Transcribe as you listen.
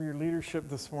Your leadership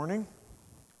this morning.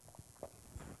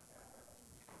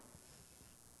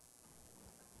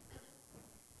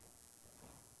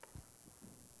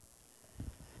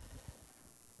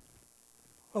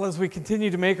 Well, as we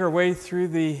continue to make our way through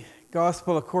the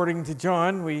Gospel according to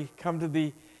John, we come to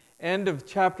the end of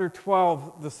chapter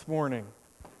 12 this morning.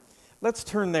 Let's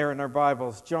turn there in our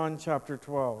Bibles, John chapter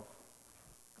 12.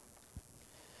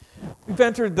 We've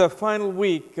entered the final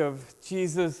week of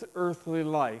Jesus' earthly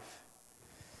life.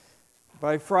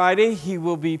 By Friday, he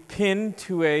will be pinned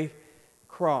to a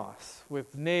cross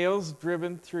with nails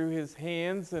driven through his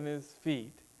hands and his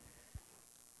feet.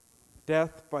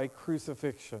 Death by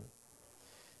crucifixion.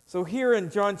 So here in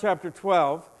John chapter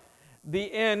 12,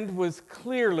 the end was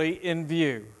clearly in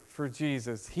view for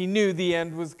Jesus. He knew the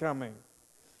end was coming.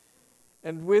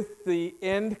 And with the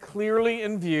end clearly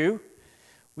in view,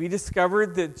 we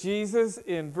discovered that Jesus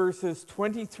in verses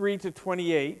 23 to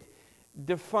 28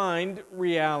 defined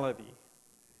reality.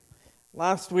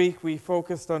 Last week, we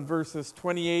focused on verses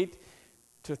 28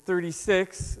 to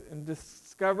 36 and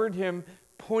discovered him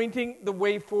pointing the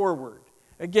way forward,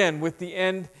 again, with the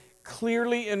end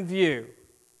clearly in view.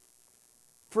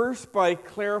 First, by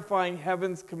clarifying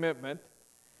heaven's commitment,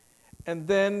 and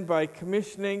then by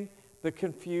commissioning the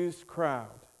confused crowd.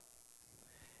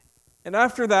 And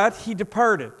after that, he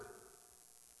departed.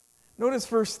 Notice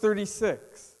verse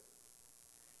 36.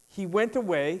 He went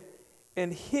away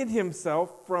and hid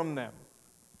himself from them.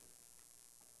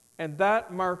 And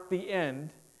that marked the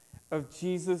end of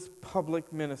Jesus'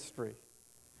 public ministry.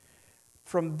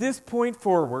 From this point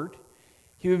forward,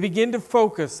 he would begin to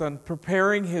focus on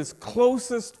preparing his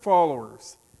closest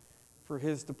followers for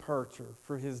his departure,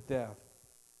 for his death.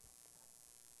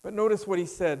 But notice what he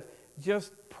said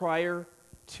just prior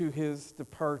to his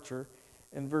departure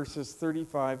in verses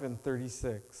 35 and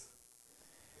 36.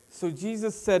 So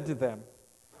Jesus said to them,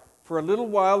 "For a little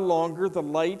while longer the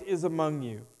light is among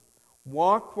you.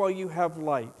 Walk while you have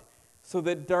light, so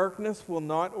that darkness will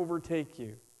not overtake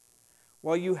you.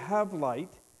 While you have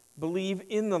light, believe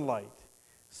in the light,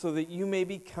 so that you may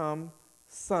become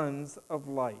sons of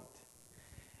light."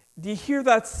 Do you hear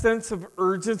that sense of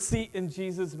urgency in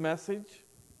Jesus' message?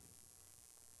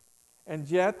 And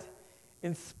yet,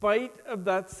 in spite of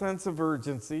that sense of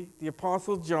urgency, the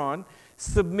Apostle John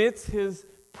submits his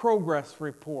progress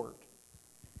report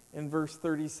in verse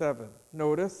 37.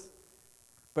 Notice,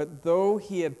 "But though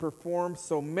he had performed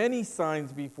so many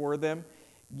signs before them,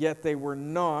 yet they were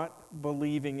not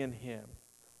believing in him."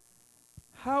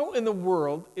 How in the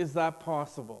world is that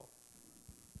possible?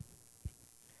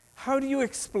 How do you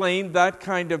explain that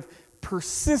kind of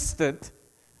persistent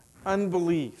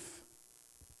unbelief?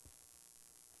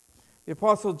 The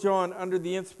Apostle John, under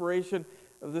the inspiration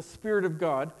of the Spirit of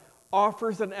God,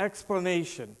 offers an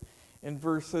explanation in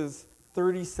verses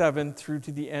 37 through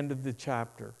to the end of the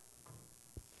chapter.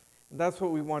 And that's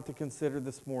what we want to consider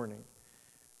this morning.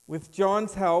 With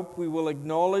John's help, we will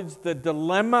acknowledge the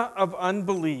dilemma of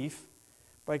unbelief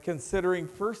by considering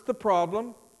first the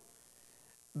problem,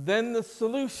 then the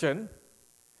solution,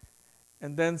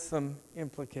 and then some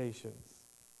implications.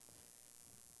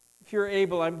 If you're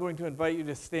able, I'm going to invite you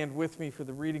to stand with me for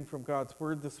the reading from God's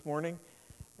Word this morning,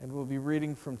 and we'll be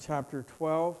reading from chapter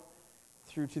 12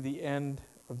 through to the end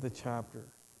of the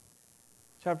chapter.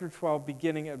 Chapter 12,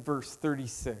 beginning at verse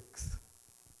 36.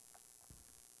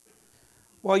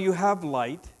 "While you have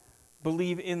light,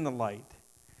 believe in the light,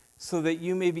 so that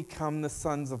you may become the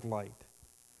sons of light."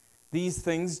 These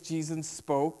things Jesus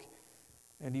spoke,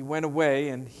 and he went away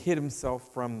and hid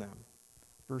himself from them.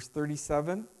 Verse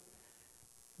 37,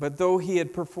 "But though he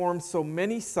had performed so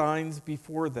many signs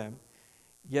before them,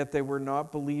 yet they were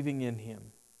not believing in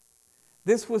him.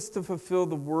 This was to fulfill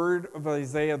the word of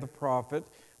Isaiah the prophet,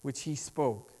 which he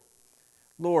spoke.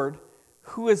 'Lord,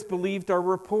 who has believed our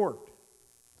report?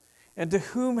 And to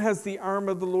whom has the arm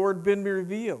of the Lord been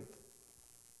revealed?'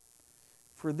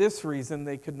 For this reason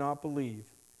they could not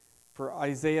believe. For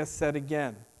Isaiah said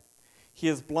again, 'He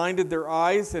has blinded their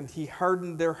eyes and he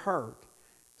hardened their heart,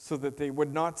 so that they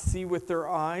would not see with their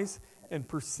eyes and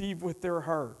perceive with their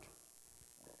heart,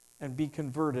 and be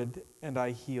converted, and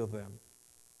I heal them.'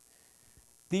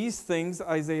 These things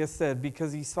Isaiah said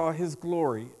because he saw his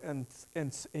glory and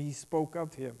he spoke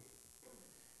of him.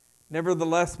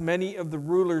 Nevertheless, many of the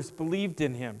rulers believed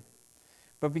in him,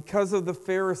 but because of the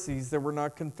Pharisees they were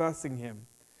not confessing him,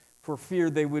 for fear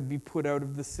they would be put out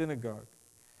of the synagogue.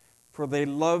 For they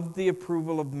loved the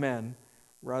approval of men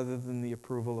rather than the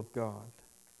approval of God.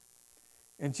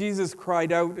 And Jesus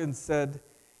cried out and said,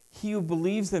 'He who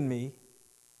believes in me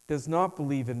does not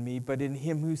believe in me, but in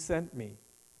him who sent me.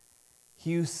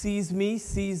 He who sees me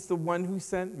sees the one who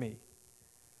sent me.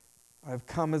 I have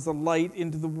come as a light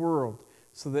into the world,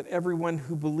 so that everyone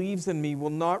who believes in me will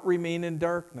not remain in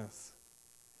darkness.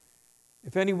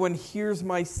 If anyone hears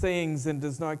my sayings and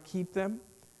does not keep them,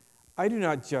 I do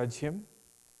not judge him,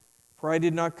 for I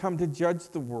did not come to judge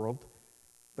the world,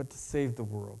 but to save the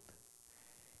world.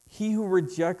 He who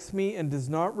rejects me and does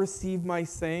not receive my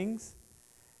sayings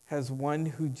has one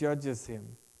who judges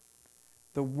him.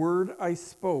 The word I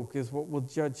spoke is what will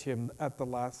judge him at the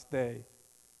last day.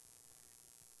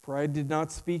 For I did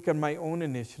not speak on my own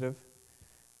initiative,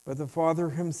 but the Father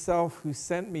himself who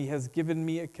sent me has given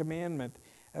me a commandment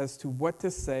as to what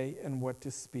to say and what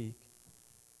to speak.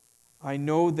 I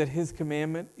know that his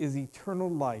commandment is eternal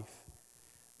life.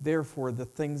 Therefore, the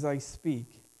things I speak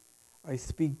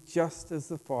just as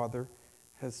the Father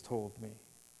has told me.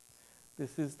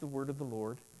 This is the word of the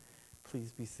Lord.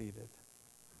 Please be seated.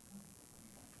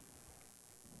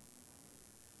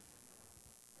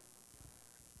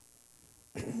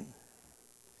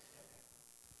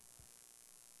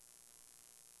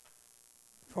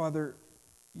 Father,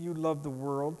 you love the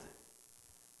world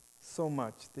so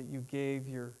much that you gave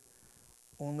your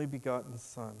only begotten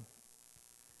Son,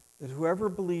 that whoever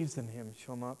believes in him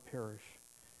shall not perish,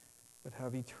 but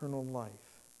have eternal life.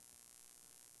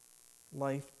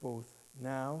 Life both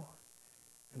now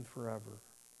and forever.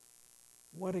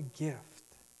 What a gift.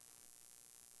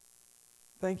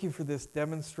 Thank you for this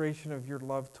demonstration of your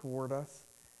love toward us,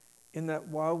 in that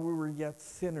while we were yet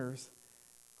sinners,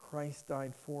 Christ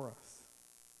died for us.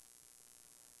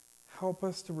 Help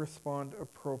us to respond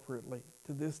appropriately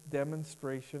to this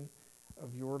demonstration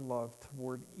of your love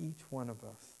toward each one of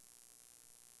us.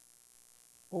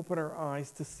 Open our eyes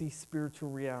to see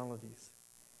spiritual realities.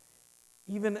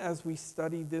 Even as we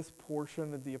study this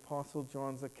portion of the Apostle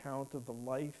John's account of the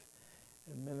life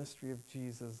and ministry of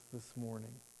Jesus this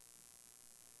morning,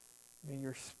 may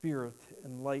your Spirit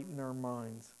enlighten our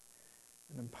minds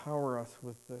and empower us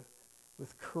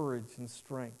with courage and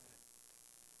strength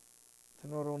to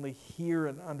not only hear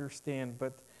and understand,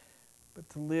 but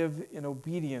to live in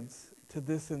obedience to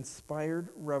this inspired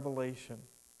revelation,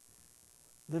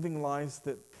 living lives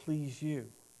that please you,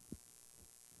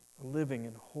 a living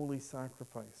and holy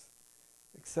sacrifice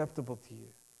acceptable to you,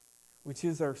 which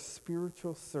is our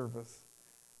spiritual service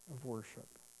of worship.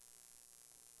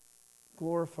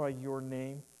 Glorify your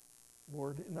name,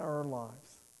 Lord, in our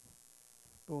lives,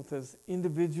 both as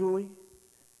individually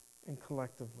and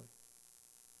collectively,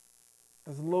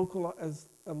 as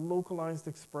a localized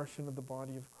expression of the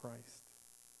body of Christ.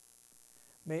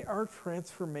 May our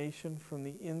transformation from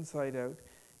the inside out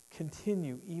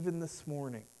continue even this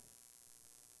morning.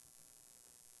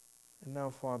 And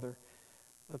now, Father,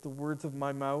 let the words of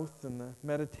my mouth and the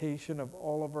meditation of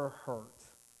all of our hearts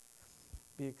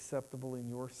be acceptable in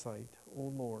your sight, O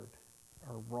Lord,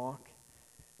 our rock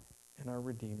and our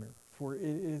Redeemer. For it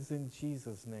is in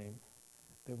Jesus' name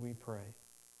that we pray.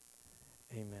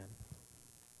 Amen.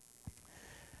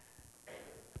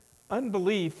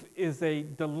 Unbelief is a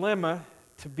dilemma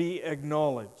to be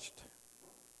acknowledged.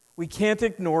 We can't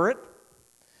ignore it.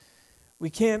 We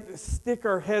can't stick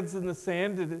our heads in the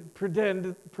sand and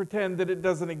pretend that it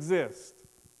doesn't exist.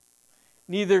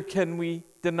 Neither can we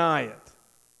deny it.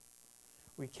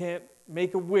 We can't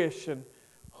make a wish and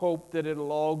hope that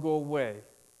it'll all go away.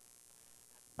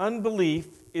 Unbelief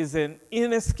is an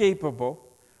inescapable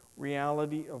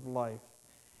reality of life.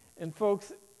 And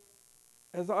folks,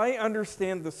 as I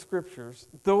understand the scriptures,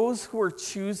 those who are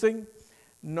choosing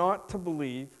not to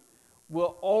believe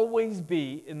will always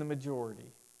be in the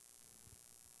majority.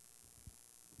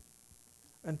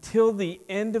 Until the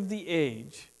end of the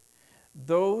age,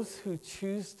 those who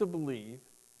choose to believe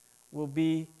will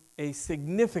be a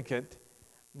significant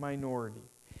minority.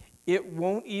 It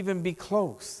won't even be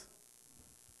close.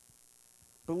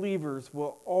 Believers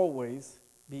will always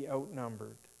be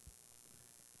outnumbered.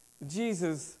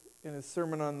 Jesus, in his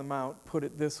Sermon on the Mount, put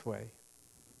it this way: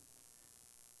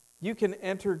 you can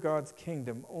enter God's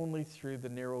kingdom only through the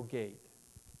narrow gate.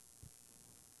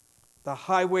 The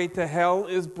highway to hell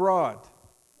is broad,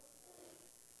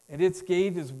 and its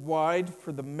gate is wide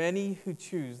for the many who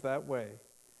choose that way.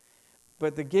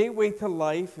 But the gateway to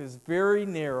life is very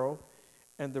narrow,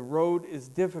 and the road is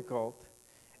difficult,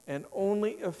 and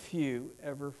only a few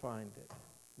ever find it.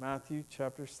 Matthew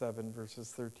chapter 7, verses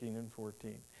 13 and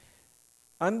 14.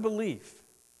 Unbelief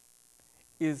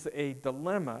is a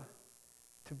dilemma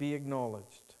to be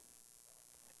acknowledged.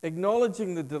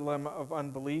 Acknowledging the dilemma of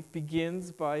unbelief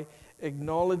begins by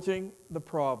acknowledging the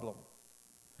problem.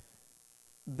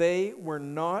 They were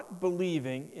not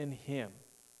believing in him.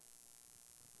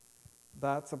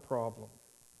 That's a problem.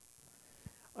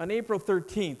 On April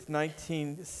 13th,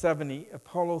 1970,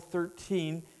 Apollo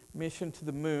 13 mission to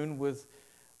the moon was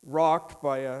rocked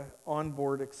by an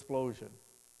onboard explosion.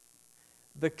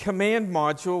 The command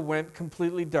module went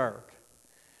completely dark.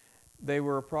 They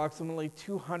were approximately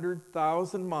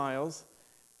 200,000 miles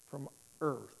from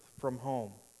Earth, from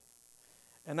home.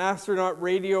 An astronaut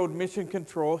radioed Mission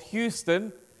Control,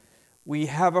 "Houston, we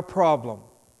have a problem."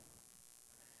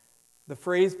 The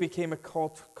phrase became a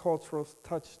cultural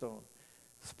touchstone.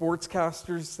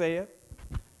 Sportscasters say it.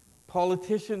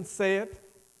 Politicians say it.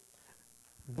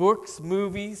 Books,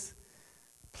 movies,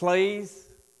 plays,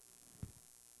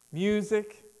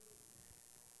 music,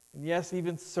 and yes,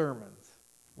 even sermons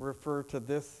refer to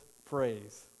this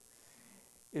phrase.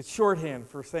 It's shorthand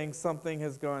for saying something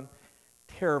has gone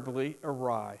terribly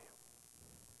awry.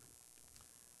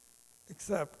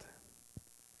 Except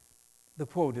the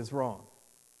quote is wrong.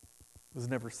 It was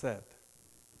never said.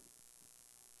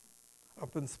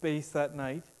 Up in space that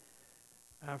night,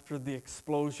 after the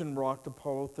explosion rocked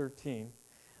Apollo 13,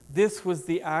 this was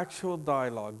the actual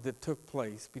dialogue that took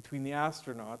place between the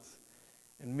astronauts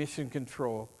and Mission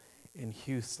Control in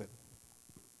Houston.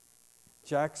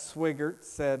 Jack Swigert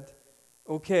said,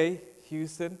 "Okay,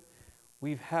 Houston,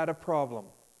 we've had a problem."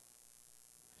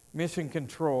 Mission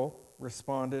Control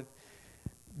responded,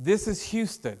 "This is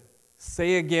Houston.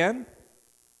 Say again."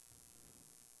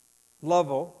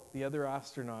 Lovell, the other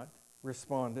astronaut,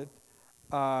 responded,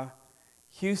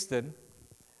 "Houston,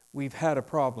 we've had a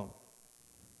problem."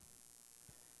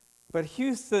 But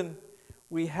 "Houston,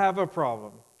 we have a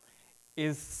problem"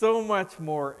 is so much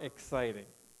more exciting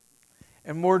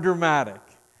and more dramatic,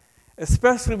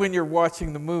 especially when you're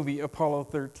watching the movie Apollo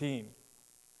 13.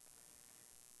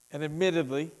 And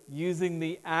admittedly, using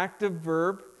the active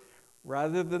verb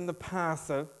rather than the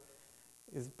passive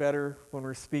is better when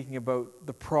we're speaking about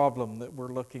the problem that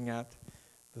we're looking at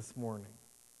this morning.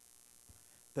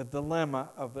 The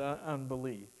dilemma of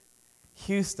unbelief.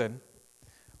 "Houston,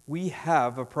 we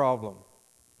have a problem."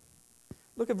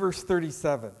 Look at verse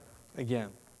 37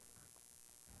 again.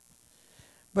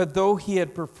 "But though he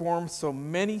had performed so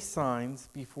many signs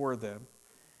before them,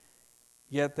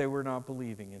 yet they were not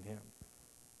believing in him."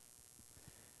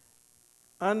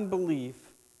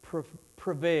 Unbelief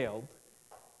prevailed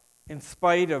in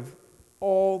spite of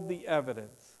all the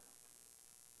evidence.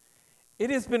 It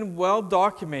has been well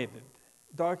documented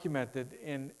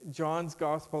in John's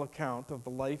gospel account of the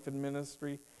life and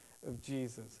ministry of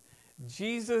Jesus.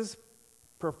 Jesus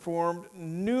performed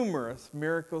numerous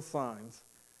miracle signs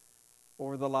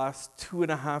over the last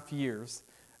 2.5 years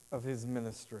of his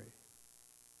ministry.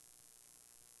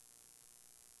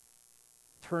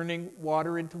 Turning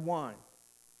water into wine.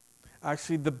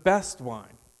 Actually, the best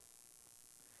wine.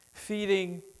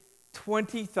 Feeding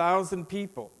 20,000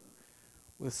 people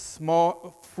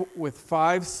with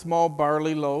 5 small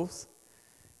barley loaves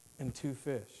and 2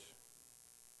 fish.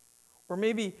 Or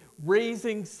maybe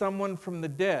raising someone from the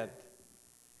dead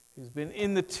who's been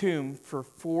in the tomb for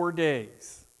 4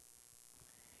 days.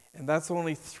 And that's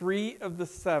only 3 of the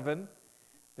 7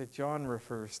 that John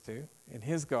refers to in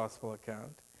his gospel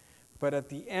account. But at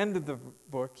the end of the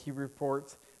book, he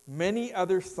reports many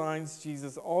other signs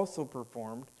Jesus also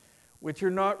performed, which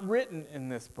are not written in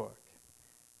this book.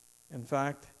 In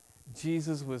fact,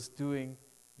 Jesus was doing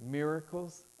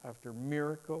miracles after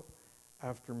miracle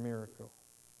after miracle.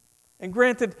 And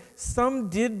granted, some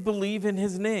did believe in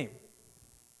his name.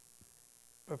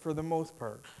 But for the most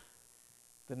part,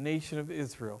 the nation of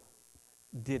Israel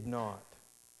did not.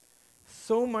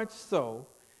 So much so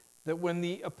that when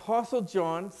the Apostle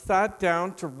John sat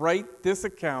down to write this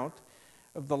account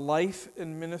of the life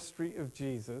and ministry of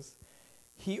Jesus,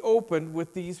 he opened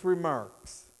with these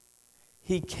remarks.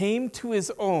 He came to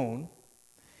his own,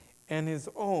 and his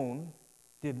own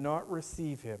did not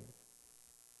receive him.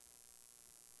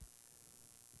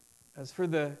 As for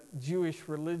the Jewish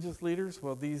religious leaders,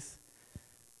 well, these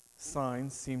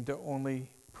signs seem to only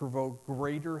provoke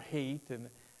greater hate and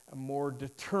a more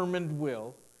determined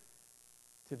will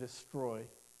to destroy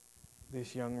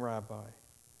this young rabbi,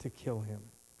 to kill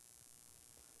him.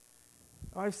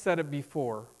 I've said it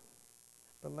before,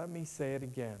 but let me say it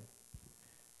again.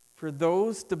 For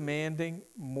those demanding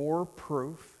more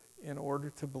proof in order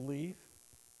to believe,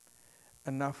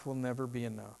 enough will never be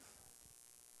enough.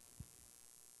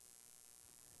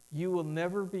 You and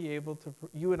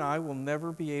I will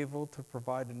never be able to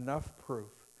provide enough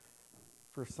proof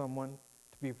for someone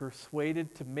to be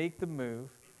persuaded to make the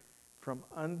move from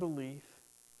unbelief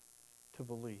to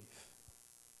belief.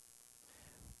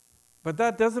 But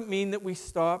that doesn't mean that we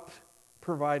stop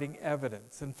providing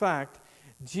evidence. In fact,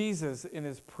 Jesus, in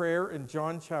his prayer in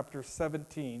John chapter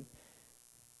 17,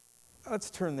 let's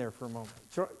turn there for a moment.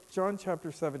 John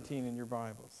chapter 17 in your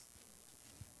Bibles.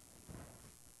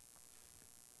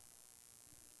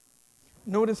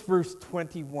 Notice verse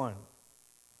 21.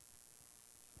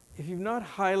 If you've not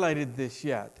highlighted this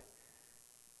yet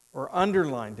or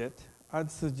underlined it,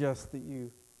 I'd suggest that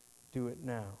you do it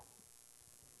now.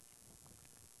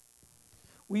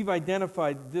 We've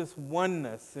identified this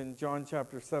oneness in John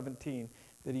chapter 17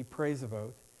 that he prays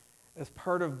about as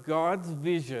part of God's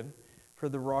vision for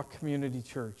the Rock Community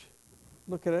Church.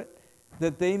 Look at it.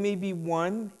 That they may be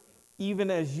one,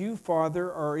 even as you,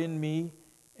 Father, are in me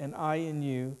and I in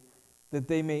you, that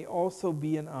they may also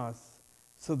be in us,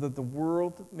 so that the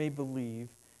world may believe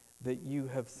that you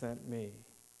have sent me.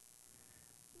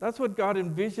 That's what God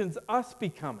envisions us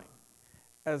becoming,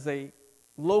 as a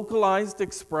localized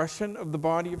expression of the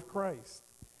body of Christ,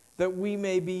 that we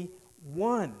may be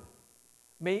one,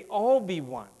 may all be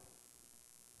one.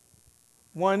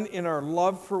 One in our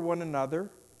love for one another,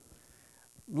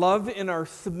 love in our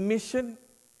submission,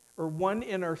 or one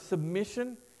in our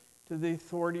submission to the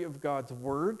authority of God's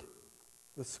Word,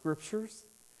 the Scriptures,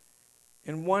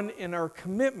 and one in our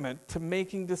commitment to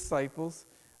making disciples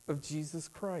of Jesus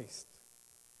Christ.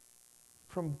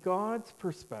 From God's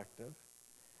perspective,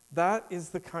 that is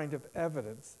the kind of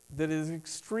evidence that is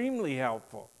extremely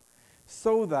helpful,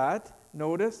 so that,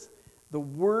 notice, the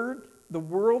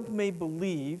world may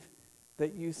believe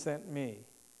that you sent me.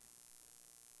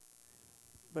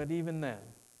 But even then,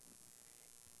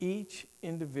 each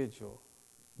individual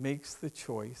makes the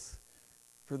choice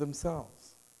for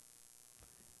themselves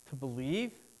to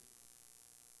believe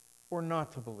or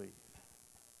not to believe.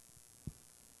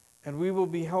 And we will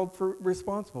be held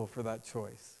responsible for that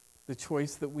choice, the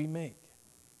choice that we make.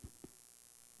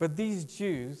 But these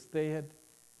Jews, they had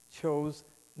chose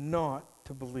not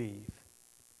to believe.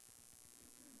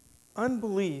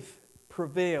 Unbelief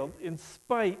prevailed in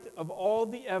spite of all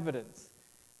the evidence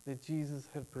that Jesus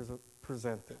had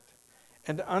presented.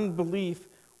 And unbelief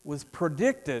was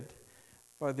predicted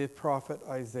by the prophet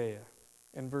Isaiah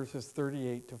in verses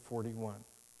 38 to 41.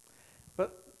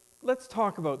 But let's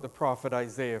talk about the prophet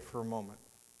Isaiah for a moment.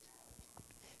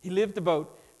 He lived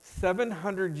about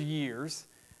 700 years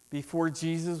before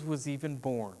Jesus was even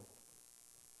born.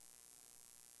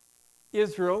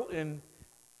 Israel in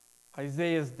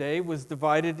Isaiah's day was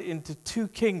divided into two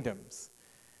kingdoms.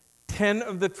 10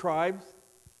 of the tribes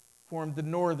formed the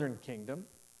northern kingdom.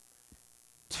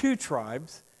 2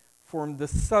 tribes formed the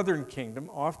southern kingdom,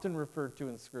 often referred to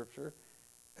in Scripture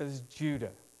as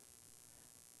Judah.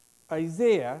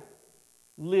 Isaiah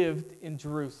lived in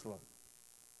Jerusalem,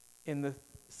 in the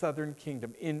southern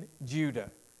kingdom, in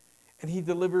Judah. And he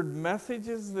delivered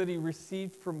messages that he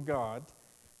received from God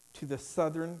to the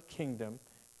southern kingdom,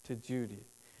 to Judah.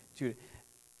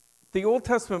 The Old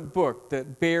Testament book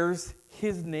that bears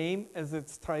his name as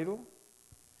its title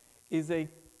is a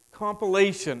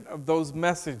compilation of those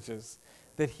messages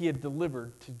that he had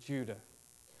delivered to Judah.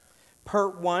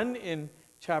 Part 1 in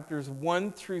chapters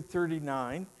 1 through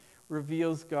 39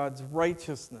 reveals God's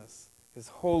righteousness, his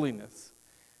holiness,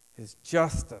 his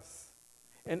justice,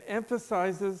 and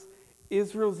emphasizes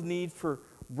Israel's need for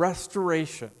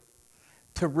restoration,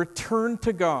 to return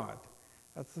to God.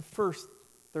 That's the first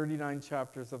 39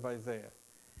 chapters of Isaiah.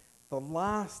 The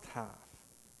last half,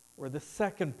 or the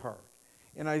second part,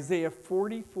 in Isaiah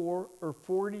 44 or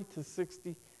 40 to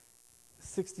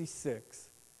 66,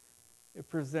 it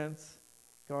presents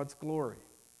God's glory,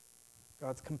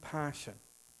 God's compassion,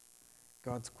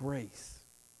 God's grace.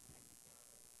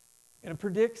 And it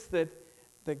predicts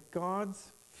that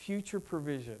God's future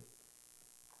provision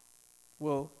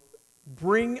will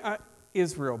bring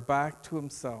Israel back to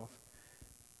himself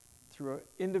through an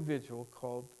individual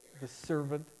called the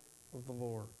servant of the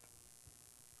Lord.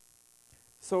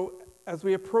 So, as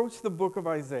we approach the book of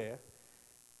Isaiah,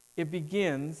 it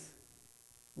begins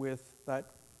with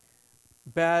that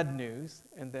bad news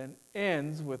and then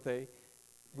ends with a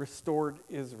restored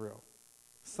Israel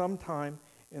sometime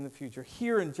in the future.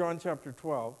 Here in John chapter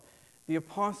 12, the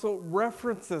apostle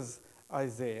references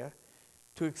Isaiah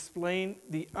to explain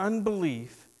the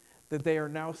unbelief that they are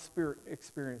now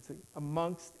experiencing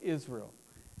amongst Israel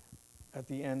at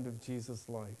the end of Jesus'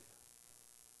 life.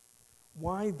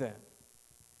 Why then?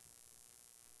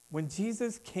 When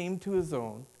Jesus came to his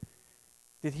own,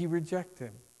 did he reject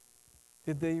him?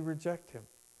 Did they reject him?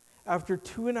 After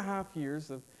 2.5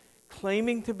 years of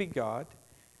claiming to be God,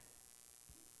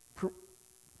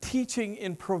 teaching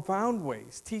in profound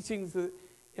ways, teachings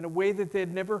in a way that they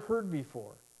had never heard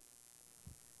before,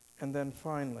 and then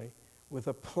finally, with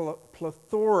a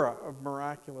plethora of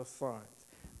miraculous signs,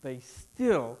 they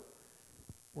still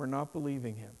were not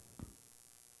believing him.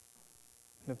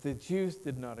 And if the Jews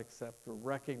did not accept or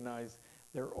recognize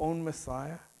their own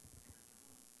Messiah,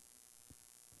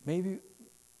 maybe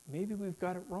we've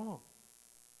got it wrong.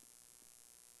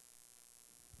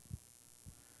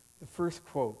 first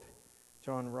quote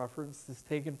John referenced is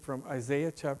taken from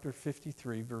Isaiah chapter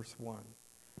 53, verse 1.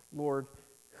 Lord,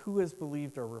 who has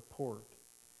believed our report?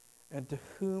 And to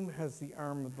whom has the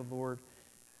arm of the Lord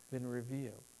been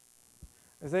revealed?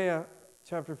 Isaiah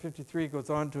chapter 53 goes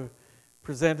on to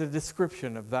present a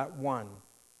description of that one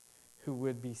who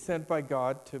would be sent by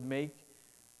God to make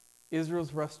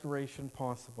Israel's restoration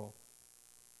possible.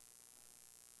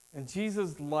 And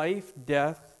Jesus' life,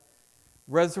 death,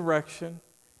 resurrection,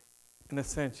 and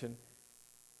ascension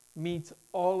meets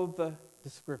all of the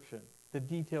description, the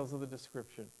details of the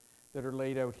description that are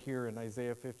laid out here in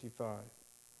Isaiah 55.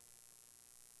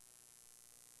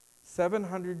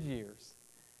 700 years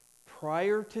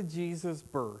prior to Jesus'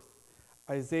 birth,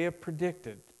 Isaiah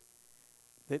predicted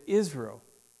that Israel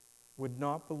would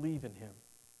not believe in him.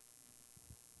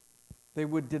 They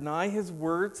would deny his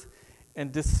words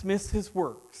and dismiss his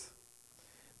works.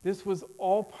 This was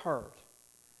all part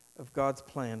of God's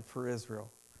plan for Israel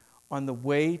on the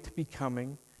way to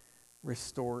becoming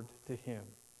restored to him.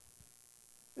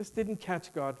 This didn't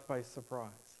catch God by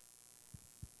surprise.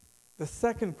 The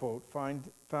second quote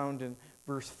found in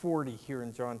verse 40 here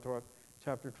in John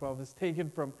chapter 12 is taken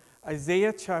from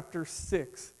Isaiah chapter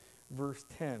 6, verse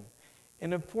 10,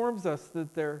 and informs us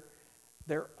that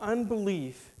their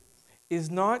unbelief is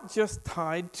not just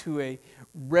tied to a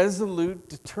resolute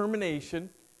determination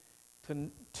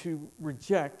to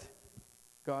reject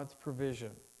God's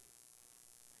provision.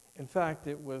 In fact,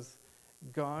 it was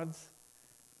God's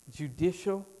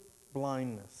judicial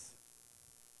blindness.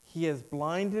 He has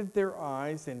blinded their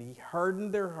eyes and he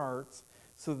hardened their hearts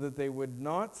so that they would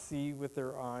not see with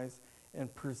their eyes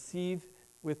and perceive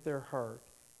with their heart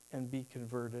and be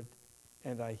converted,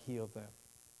 and I heal them.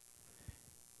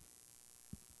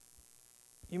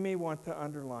 You may want to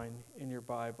underline in your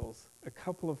Bibles a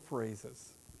couple of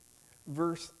phrases.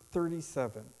 Verse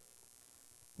 37.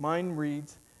 Mine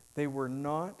reads, they were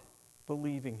not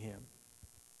believing him.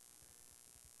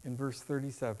 In verse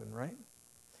 37, right?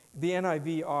 The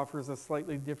NIV offers a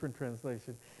slightly different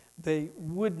translation. They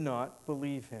would not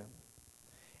believe him.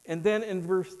 And then in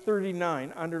verse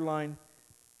 39, underline,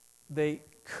 they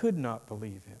could not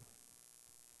believe him.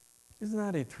 Isn't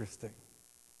that interesting?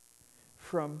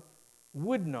 From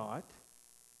would not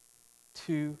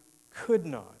to could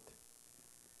not.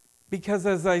 Because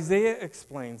as Isaiah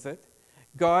explains it,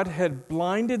 God had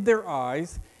blinded their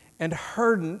eyes and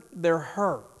hardened their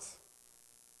hearts.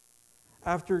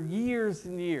 After years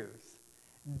and years,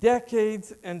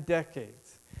 decades and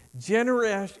decades,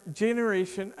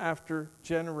 generation after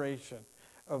generation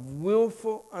of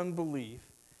willful unbelief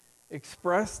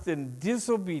expressed in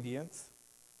disobedience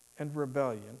and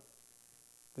rebellion,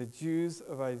 the Jews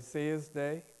of Isaiah's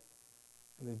day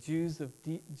and the Jews of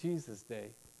Jesus' day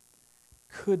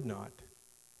could not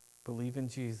believe in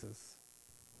Jesus.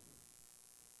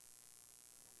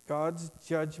 God's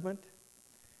judgment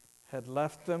had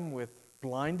left them with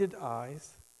blinded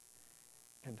eyes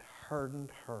and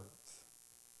hardened hearts.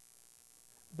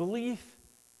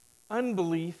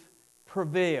 Unbelief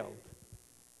prevailed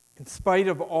in spite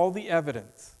of all the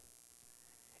evidence.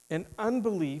 And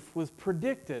unbelief was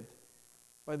predicted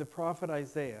by the prophet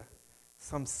Isaiah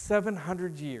some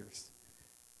 700 years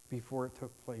before it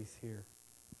took place here.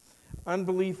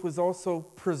 Unbelief was also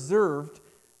preserved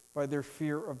by their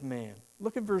fear of man.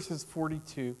 Look at verses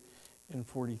 42 and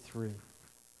 43.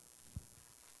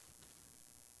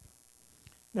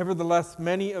 Nevertheless,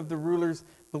 many of the rulers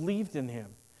believed in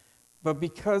him, but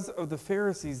because of the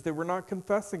Pharisees, they were not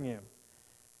confessing him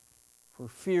for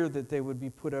fear that they would be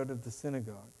put out of the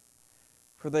synagogue.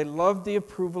 For they loved the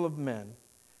approval of men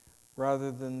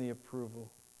rather than the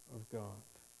approval of God.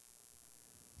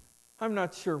 I'm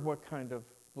not sure what kind of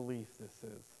belief this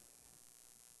is.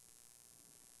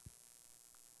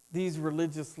 These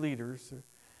religious leaders,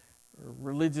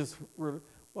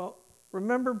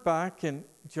 remember back in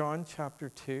John chapter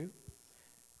 2,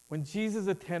 when Jesus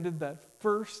attended that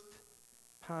first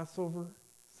Passover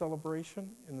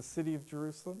celebration in the city of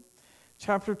Jerusalem?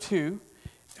 Chapter 2,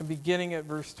 and beginning at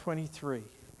verse 23.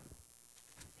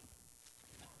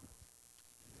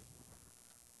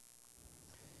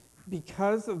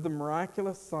 Because of the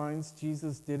miraculous signs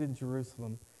Jesus did in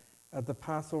Jerusalem at the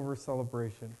Passover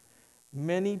celebration,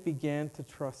 many began to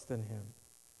trust in him.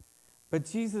 But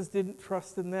Jesus didn't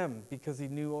trust in them because he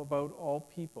knew about all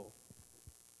people.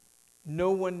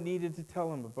 No one needed to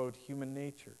tell him about human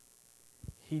nature.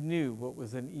 He knew what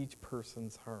was in each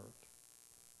person's heart.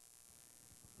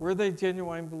 Were they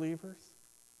genuine believers?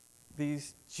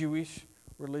 These Jewish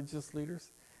religious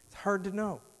leaders? It's hard to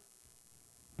know.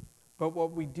 But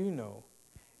what we do know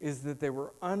is that they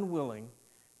were unwilling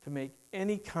to make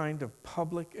any kind of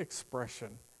public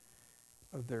expression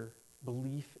of their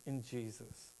belief in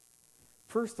Jesus.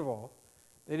 First of all,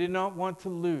 they did not want to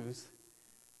lose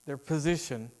their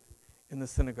position in the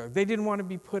synagogue. They didn't want to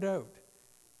be put out.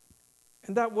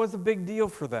 And that was a big deal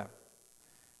for them,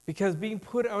 because being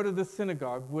put out of the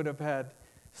synagogue would have had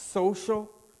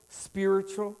social,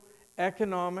 spiritual,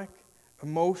 economic,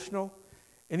 emotional,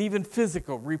 and even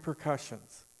physical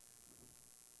repercussions.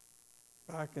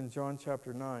 Back in John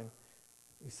chapter 9,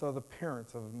 we saw the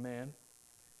parents of a man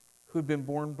who had been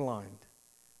born blind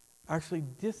actually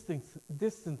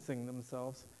distancing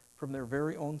themselves from their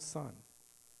very own son,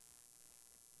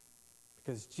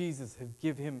 because Jesus had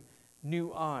given him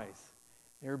new eyes.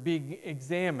 They were being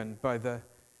examined by the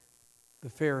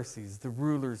Pharisees, the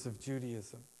rulers of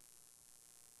Judaism.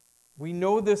 We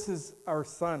know this is our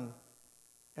son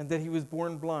and that he was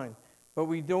born blind, but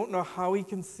we don't know how he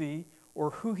can see or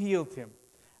who healed him.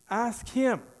 Ask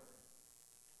him.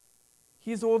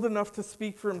 He's old enough to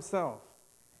speak for himself.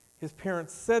 His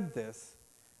parents said this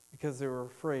because they were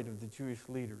afraid of the Jewish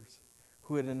leaders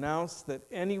who had announced that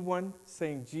anyone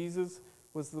saying Jesus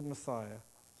was the Messiah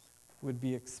would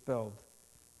be expelled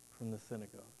from the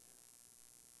synagogue.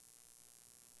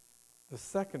 The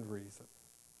second reason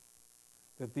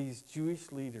that these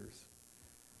Jewish leaders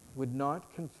would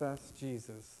not confess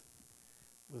Jesus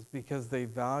was because they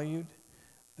valued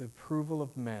the approval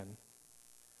of men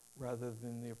rather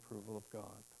than the approval of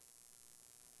God.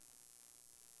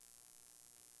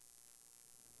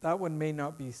 That one may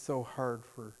not be so hard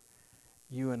for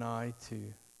you and I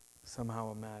to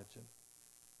somehow imagine.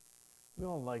 We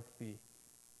all like the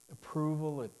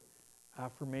approval and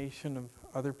affirmation of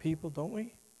other people, don't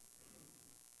we?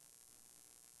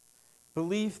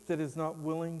 Belief that is not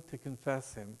willing to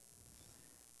confess him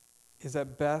is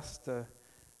at best a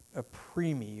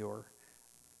preemie or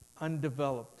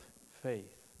undeveloped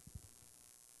faith.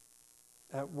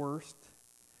 At worst,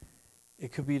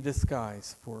 it could be a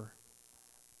disguise for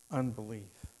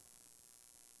unbelief.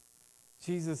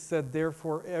 Jesus said,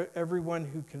 "Therefore, everyone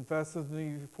who confesses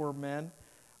me before men,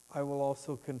 I will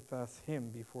also confess him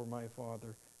before my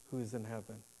Father who is in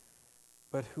heaven.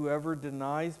 But whoever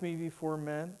denies me before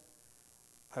men,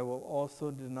 I will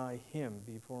also deny him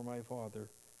before my Father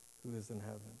who is in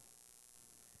heaven."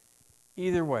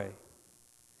 Either way,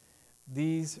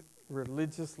 these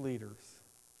religious leaders,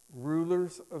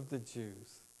 rulers of the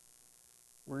Jews,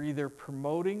 were either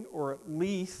promoting or at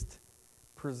least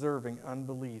preserving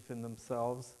unbelief in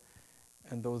themselves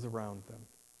and those around them.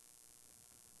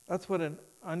 That's what an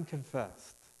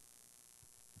unconfessed,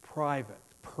 private,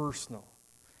 personal,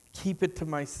 keep it to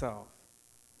myself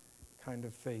kind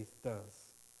of faith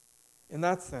does. In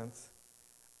that sense,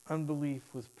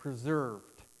 unbelief was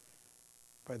preserved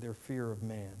by their fear of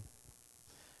man.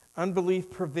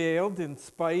 Unbelief prevailed in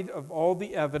spite of all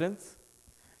the evidence.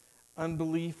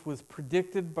 Unbelief was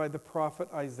predicted by the prophet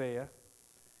Isaiah,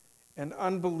 and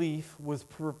unbelief was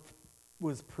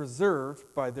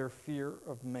preserved by their fear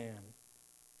of man.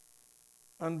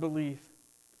 Unbelief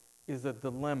is a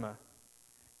dilemma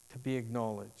to be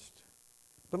acknowledged.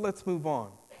 But let's move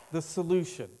on. The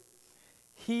solution.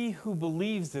 He who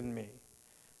believes in me.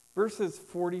 Verses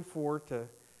 44 to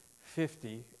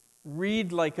 50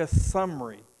 read like a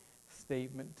summary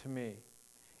statement to me.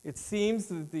 It seems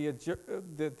that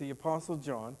the Apostle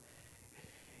John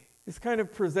is kind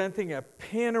of presenting a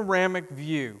panoramic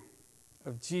view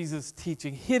of Jesus'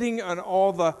 teaching, hitting on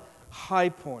all the high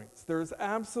points. There's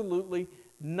absolutely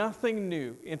nothing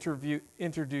new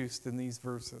introduced in these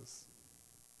verses.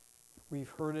 We've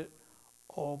heard it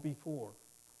all before.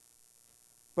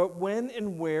 But when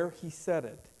and where he said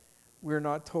it, we're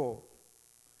not told.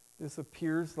 This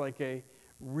appears like a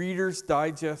Reader's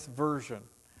Digest version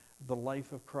of the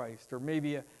life of Christ, or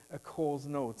maybe a Cole's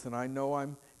Notes, and I know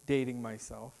I'm dating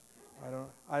myself.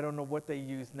 I don't know what they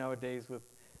use nowadays with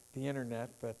the internet,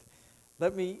 but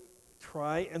let me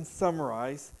try and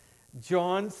summarize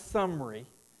John's summary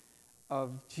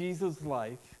of Jesus'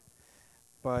 life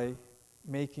by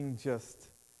making just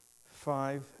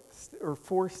 4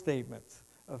 statements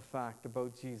of fact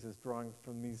about Jesus, drawing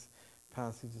from these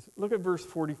passages. Look at verse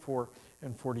 44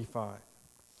 and 45.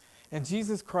 And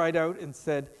Jesus cried out and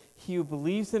said, "He who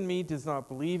believes in me does not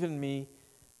believe in me,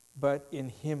 but in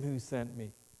him who sent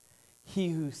me.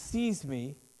 He who sees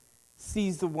me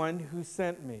sees the one who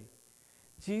sent me."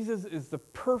 Jesus is the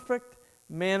perfect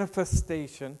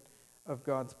manifestation of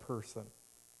God's person.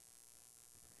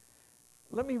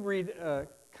 Let me read a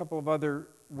couple of other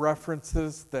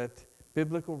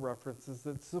biblical references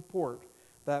that support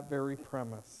that very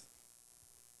premise.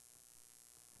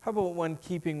 How about one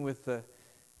keeping with the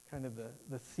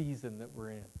season that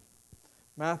we're in?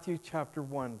 Matthew chapter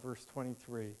 1, verse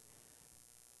 23.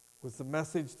 was the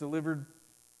message delivered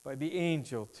by the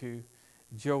angel to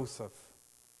Joseph.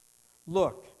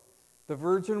 Look, the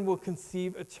virgin will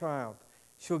conceive a child.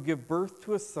 She'll give birth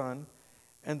to a son,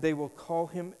 and they will call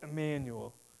him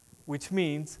Emmanuel, which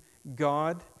means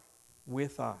God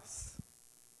with us.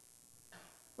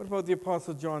 What about the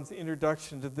Apostle John's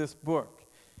introduction to this book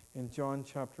in John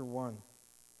chapter 1?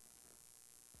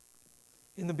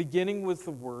 In the beginning was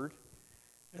the Word,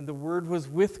 and the Word was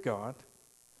with God,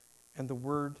 and the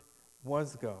Word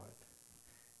was God.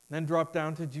 And then drop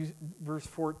down to verse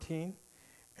 14.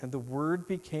 And the Word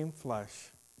became flesh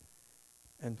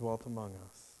and dwelt among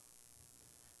us.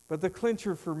 But the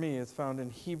clincher for me is found in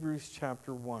Hebrews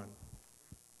chapter 1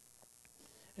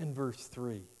 and verse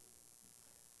 3.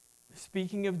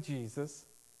 Speaking of Jesus,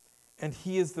 and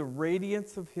he is the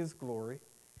radiance of his glory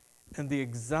and the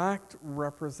exact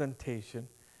representation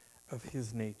of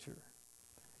his nature,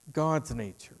 God's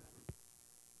nature,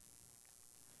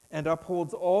 and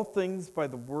upholds all things by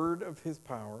the word of his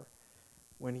power.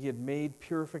 When he had made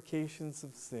purifications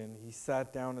of sin, he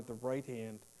sat down at the right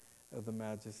hand of the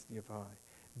majesty of high.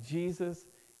 Jesus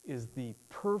is the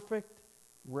perfect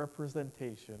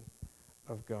representation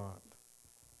of God.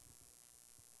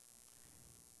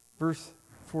 Verse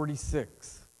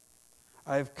 46,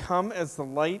 I have come as the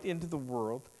light into the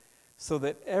world, so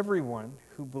that everyone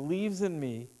who believes in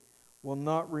me will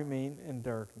not remain in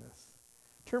darkness.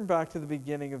 Turn back to the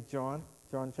beginning of John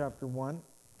chapter 1.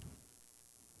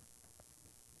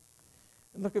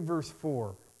 And look at verse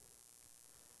 4.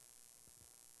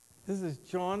 This is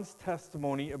John's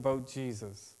testimony about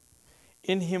Jesus.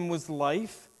 In him was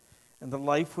life, and the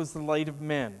life was the light of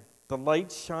men. The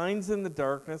light shines in the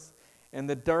darkness, and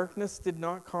the darkness did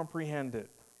not comprehend it.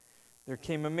 There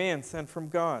came a man sent from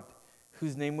God,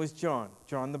 whose name was John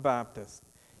the Baptist.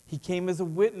 He came as a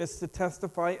witness to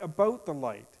testify about the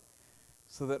light,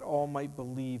 so that all might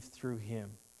believe through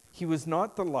him. He was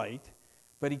not the light,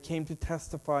 but he came to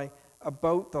testify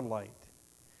about the light.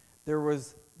 There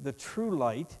was the true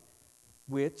light,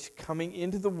 which, coming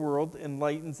into the world,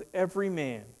 enlightens every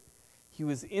man. He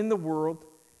was in the world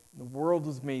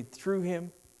was made through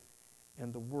him,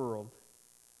 and the world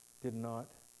did not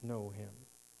know him.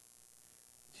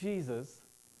 Jesus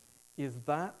is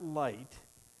that light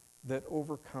that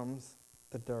overcomes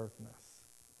the darkness.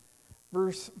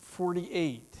 Verse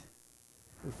 48,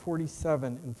 or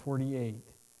 47 and 48.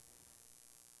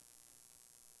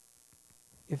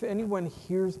 If anyone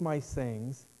hears my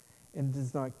sayings and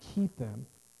does not keep them,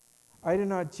 I do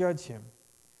not judge him.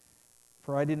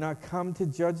 For I did not come to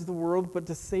judge the world, but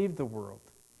to save the world.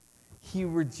 He who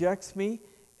rejects me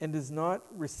and does not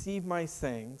receive my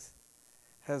sayings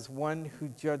has one who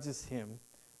judges him.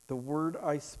 The word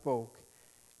I spoke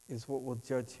is what will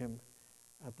judge him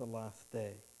at the last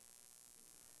day.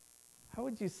 How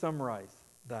would you summarize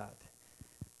that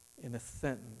in a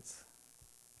sentence?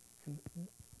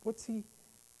 What's he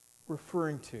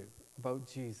referring to about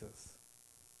Jesus?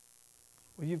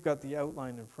 Well, you've got the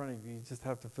outline in front of you. You just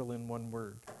have to fill in one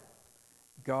word.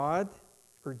 God,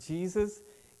 or Jesus,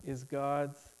 is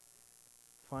God's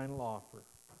final offer.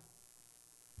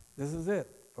 This is it,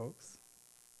 folks.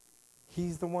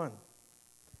 He's the one.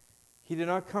 He did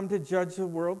not come to judge the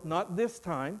world, not this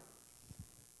time,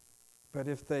 but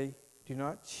if they do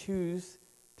not choose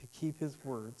to keep his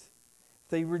words, if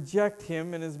they reject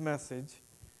him and his message,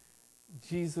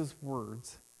 Jesus'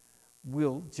 words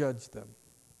will judge them.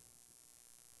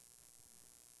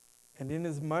 And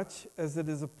inasmuch as it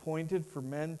is appointed for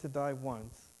men to die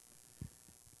once,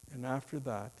 and after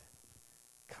that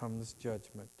comes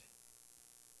judgment.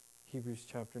 Hebrews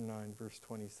chapter 9, verse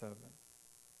 27.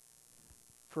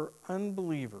 For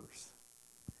unbelievers,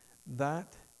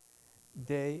 that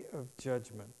day of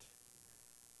judgment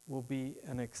will be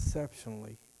an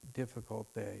exceptionally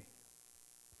difficult day.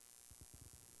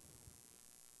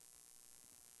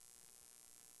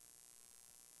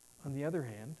 On the other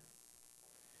hand,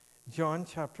 John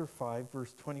chapter 5,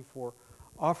 verse 24,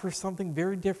 offers something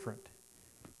very different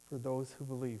for those who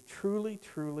believe. Truly,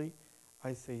 truly,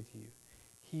 I say to you,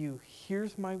 he who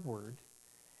hears my word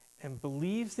and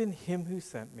believes in him who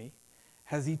sent me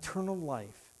has eternal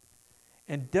life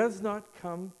and does not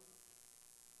come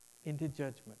into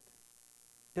judgment.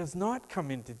 Does not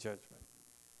come into judgment,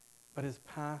 but is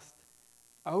passed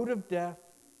out of death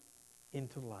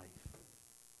into life.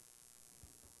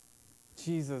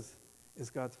 Jesus is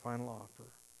God's final offer.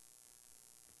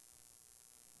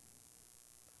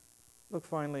 Look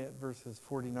finally at verses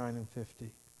 49 and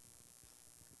 50.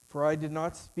 For I did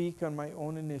not speak on my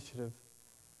own initiative,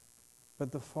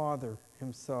 but the Father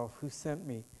himself who sent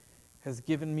me has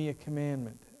given me a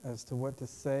commandment as to what to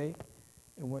say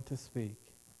and what to speak.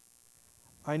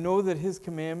 I know that his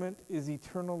commandment is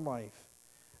eternal life.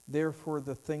 Therefore,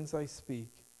 the things I speak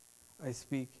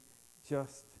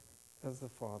just as the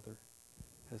Father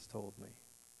has told me.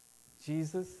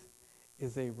 Jesus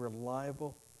is a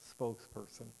reliable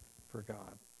spokesperson for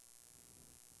God.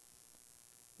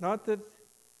 Not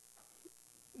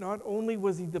only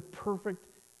was he the perfect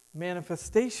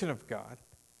manifestation of God,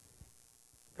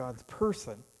 God's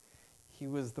person, he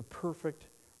was the perfect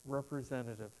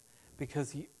representative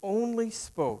because he only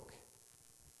spoke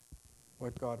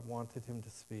what God wanted him to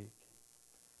speak.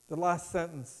 The last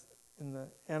sentence in the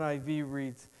NIV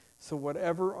reads, "So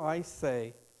whatever I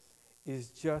say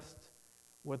is just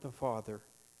what the Father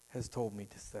has told me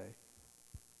to say."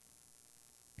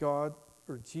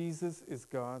 Jesus is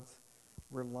God's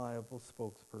reliable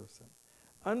spokesperson.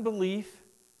 Unbelief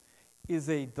is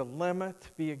a dilemma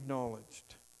to be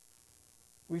acknowledged.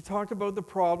 We've talked about the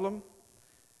problem,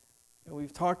 and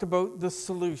we've talked about the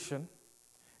solution.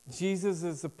 Jesus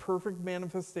is the perfect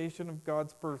manifestation of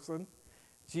God's person.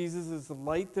 Jesus is the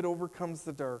light that overcomes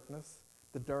the darkness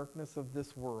of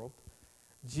this world.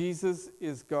 Jesus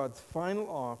is God's final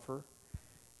offer,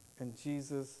 and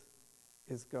Jesus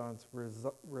is God's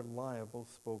reliable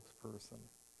spokesperson.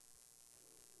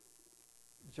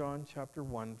 John chapter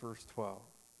 1, verse 12.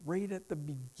 Right at the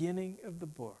beginning of the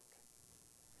book.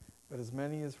 But as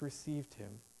many as received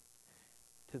him,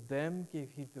 to them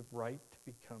gave he the right to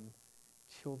become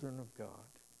children of God,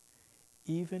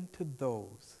 even to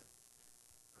those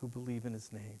who believe in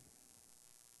his name.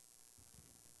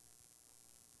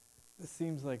 This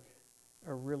seems like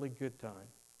a really good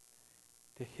time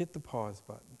to hit the pause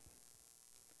button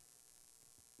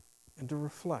and to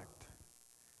reflect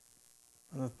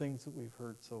on the things that we've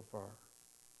heard so far.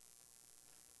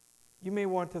 You may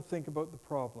want to think about the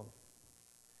problem.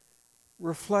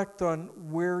 Reflect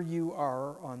on where you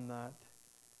are on that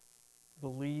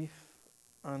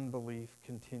belief-unbelief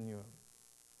continuum.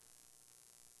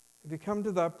 If you come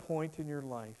to that point in your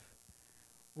life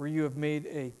where you have made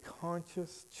a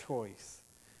conscious choice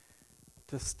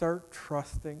to start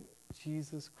trusting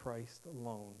Jesus Christ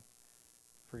alone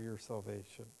for your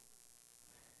salvation,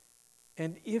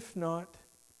 and if not,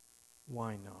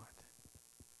 why not?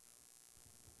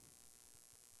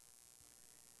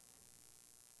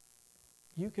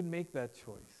 You can make that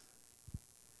choice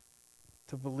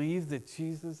to believe that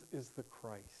Jesus is the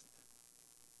Christ,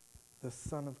 the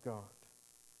Son of God,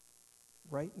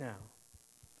 right now,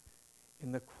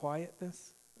 in the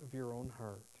quietness of your own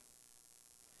heart.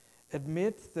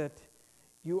 Admit that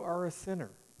you are a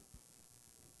sinner.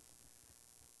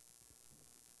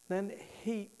 Then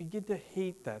begin to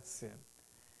hate that sin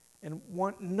and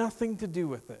want nothing to do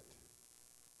with it.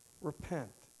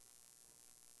 Repent.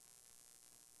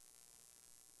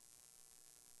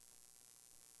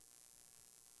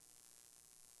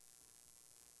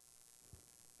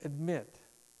 Admit.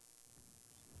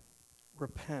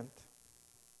 Repent.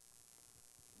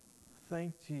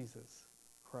 Thank Jesus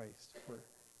Christ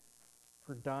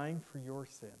for dying for your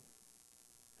sin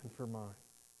and for mine.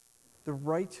 The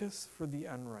righteous for the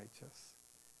unrighteous,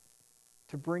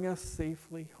 to bring us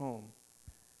safely home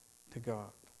to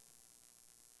God.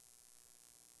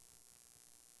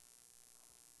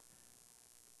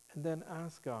 And then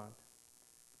ask God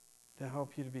to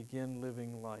help you to begin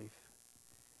living life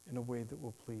in a way that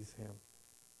will please him.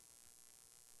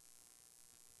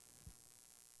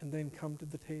 And then come to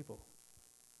the table.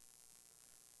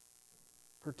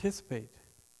 Participate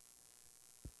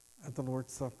at the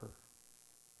Lord's Supper.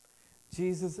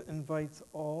 Jesus invites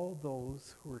all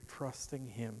those who are trusting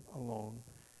him alone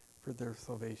for their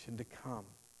salvation to come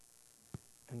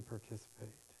and participate.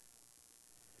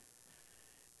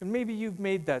 And maybe you've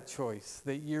made that choice,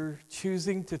 that you're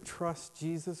choosing to trust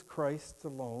Jesus Christ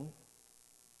alone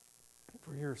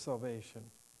for your salvation.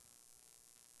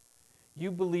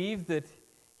 You believe that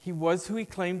he was who he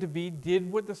claimed to be,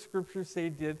 did what the scriptures say he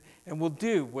did, and will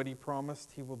do what he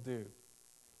promised he will do.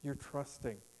 You're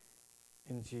trusting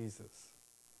in Jesus.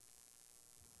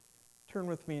 Turn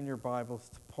with me in your Bibles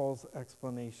to Paul's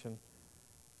explanation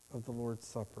of the Lord's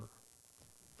Supper.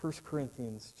 1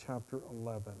 Corinthians chapter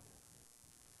 11.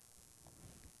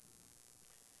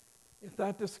 If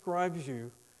that describes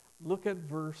you, look at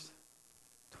verse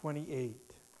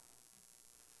 28.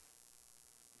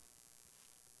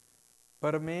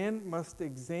 But a man must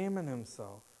examine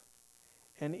himself,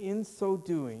 and in so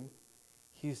doing,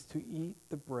 he is to eat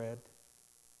the bread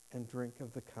and drink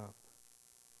of the cup.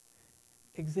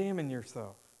 Examine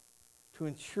yourself to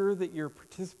ensure that you're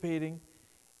participating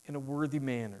in a worthy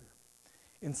manner.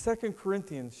 In 2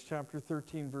 Corinthians chapter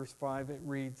 13, verse 5, it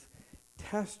reads,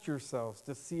 "Test yourselves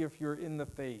to see if you're in the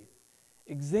faith.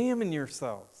 Examine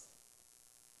yourselves."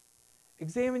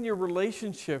 Examine your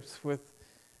relationships with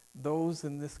those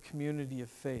in this community of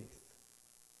faith,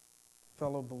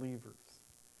 fellow believers.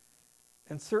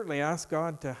 And certainly ask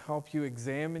God to help you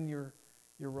examine your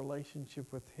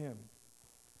relationship with Him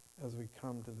as we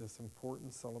come to this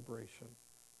important celebration.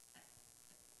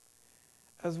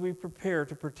 As we prepare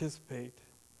to participate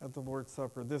at the Lord's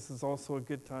Supper, this is also a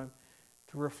good time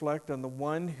to reflect on the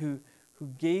one who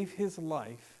gave his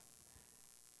life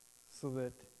so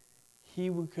that he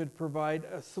could provide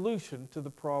a solution to the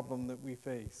problem that we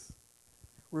face.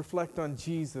 Reflect on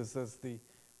Jesus as the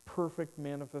perfect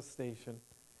manifestation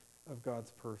of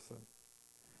God's person.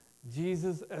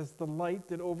 Jesus as the light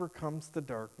that overcomes the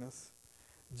darkness.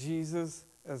 Jesus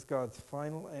as God's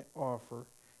final offer.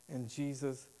 And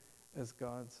Jesus as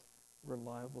God's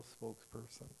reliable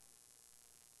spokesperson.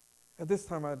 At this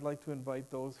time, I'd like to invite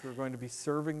those who are going to be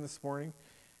serving this morning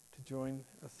to join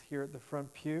us here at the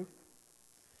front pew.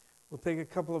 We'll take a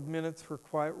couple of minutes for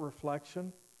quiet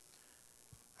reflection.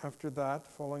 After that,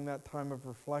 following that time of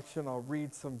reflection, I'll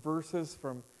read some verses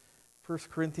from 1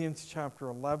 Corinthians chapter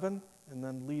 11 and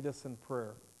then lead us in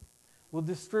prayer. We'll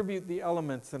distribute the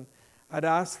elements, and I'd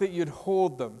ask that you'd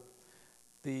hold them,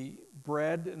 the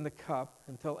bread and the cup,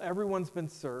 until everyone's been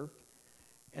served,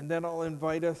 and then I'll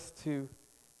invite us to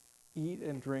eat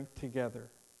and drink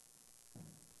together.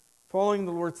 Following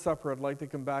the Lord's Supper, I'd like to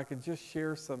come back and just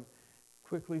share some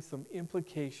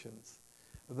implications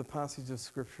of the passage of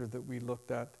Scripture that we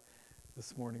looked at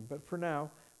this morning. But for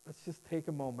now, let's just take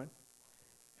a moment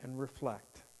and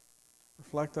reflect.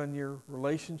 Reflect on your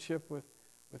relationship with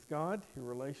God, your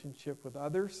relationship with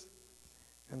others,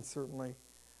 and certainly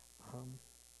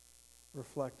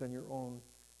reflect on your own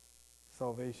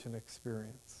salvation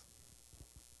experience.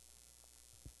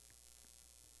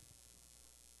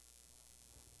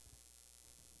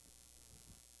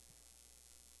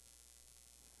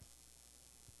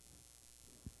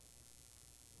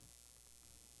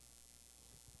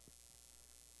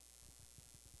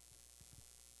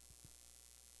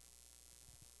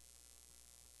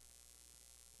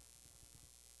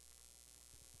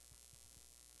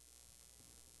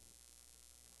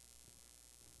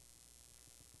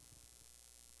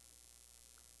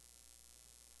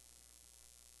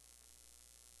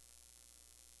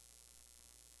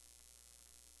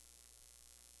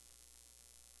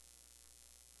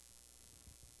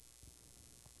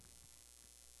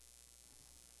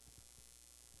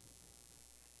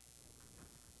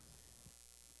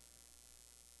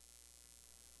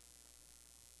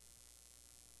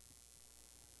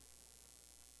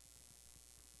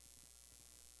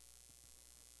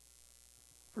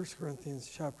 First Corinthians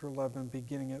chapter 11,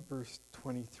 beginning at verse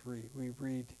 23, we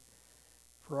read,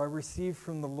 "For I received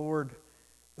from the Lord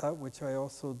that which I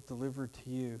also delivered to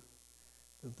you,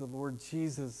 that the Lord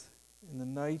Jesus, in the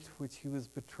night which he was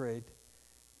betrayed,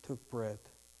 took bread.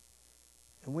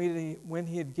 And when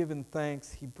he had given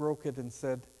thanks, he broke it and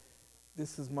said,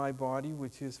 'This is my body,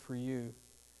 which is for you.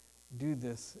 Do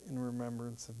this in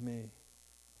remembrance of me.'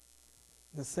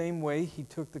 In the same way, he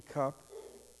took the cup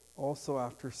also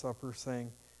after supper,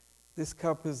 saying, 'This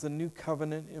cup is the new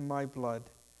covenant in my blood.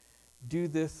 Do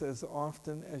this as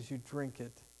often as you drink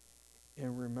it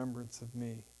in remembrance of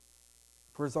me.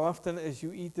 For as often as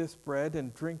you eat this bread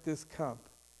and drink this cup,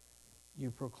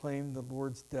 you proclaim the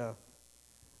Lord's death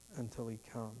until he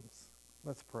comes.'"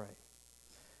 Let's pray.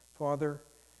 Father,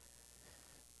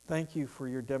 thank you for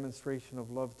your demonstration of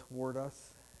love toward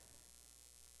us.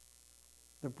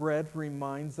 The bread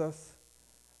reminds us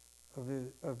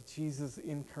of Jesus'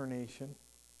 incarnation.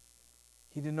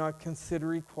 He did not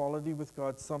consider equality with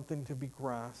God something to be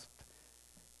grasped,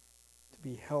 to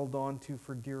be held on to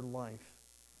for dear life,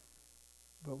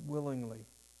 but willingly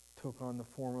took on the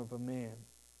form of a man,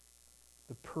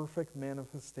 the perfect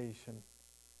manifestation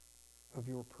of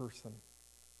your person.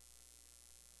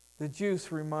 The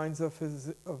juice reminds us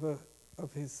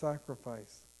of his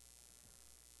sacrifice,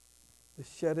 the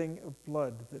shedding of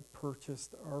blood that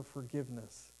purchased our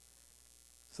forgiveness,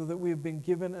 so that we have been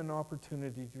given an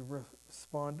opportunity to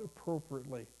respond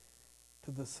appropriately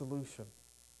to the solution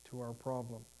to our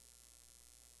problem.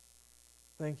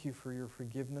 Thank you for your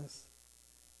forgiveness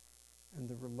and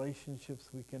the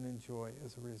relationships we can enjoy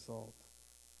as a result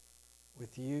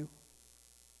with you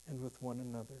and with one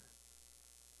another.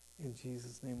 In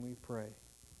Jesus' name we pray.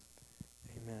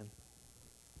 Amen.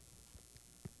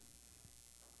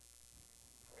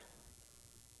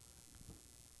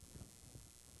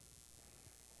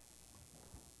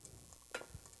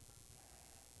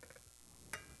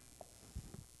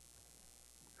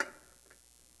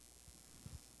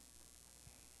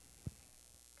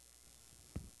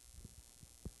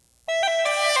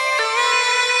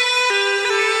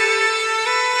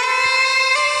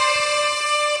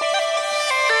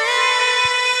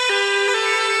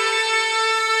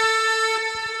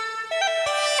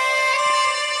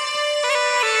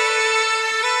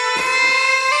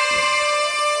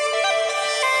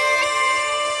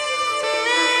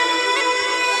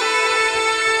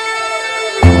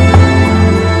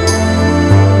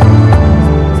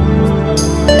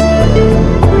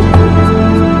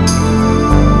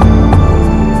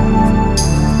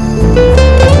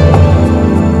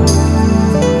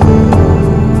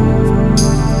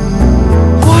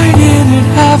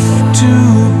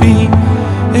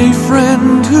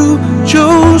 friend who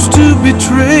chose to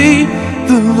betray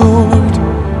the Lord?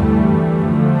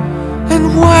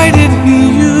 And why did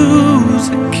he use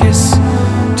a kiss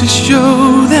to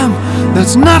show them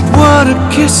that's not what a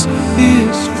kiss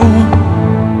is for?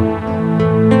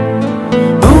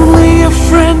 Only a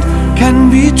friend can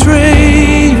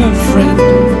betray a friend.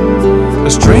 A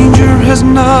stranger has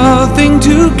nothing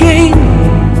to gain,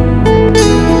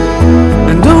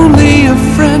 and only a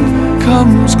friend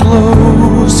comes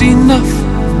close enough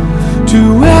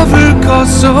to ever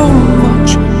cause so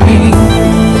much pain.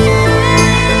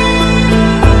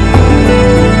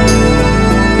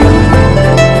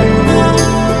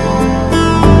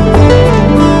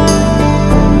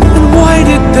 And why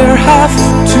did there have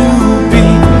to be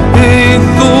a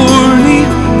thorny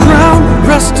crown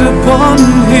pressed upon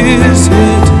his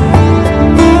head?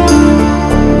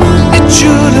 It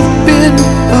should have been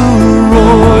a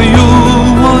royal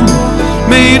one,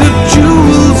 made of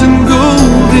jewels and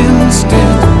gold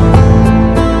instead.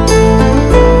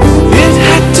 It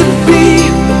had to be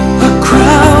a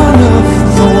crown of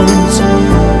thorns,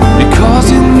 because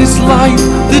in this life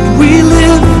that we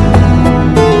live,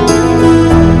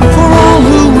 for all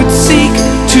who would seek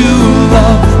to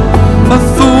love, a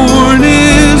thorn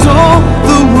is all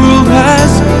the world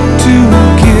has to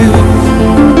give.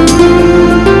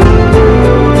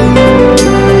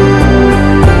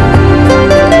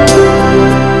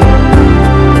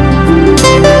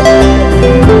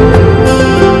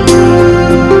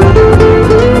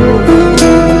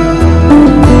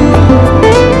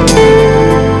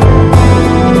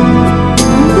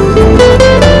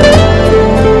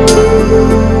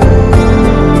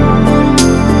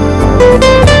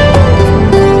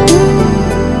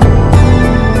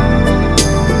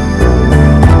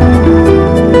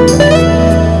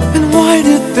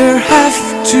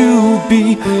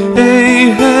 Be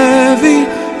a heavy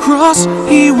cross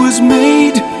he was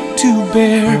made to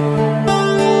bear.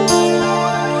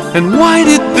 And why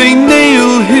did they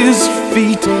nail his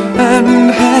feet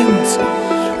and hands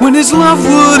when his love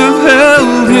would have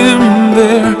held him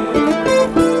there?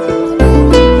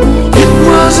 It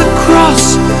was a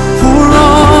cross, for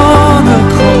on a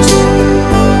cross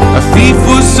a thief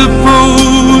was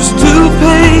supposed to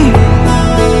pay.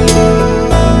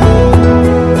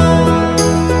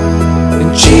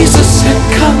 Jesus had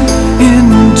come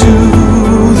into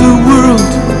the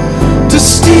world to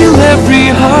steal every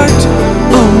heart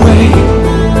away.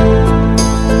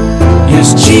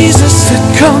 Yes, Jesus had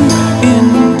come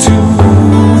into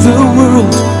the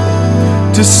world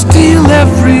to steal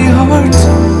every heart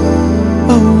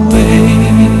away.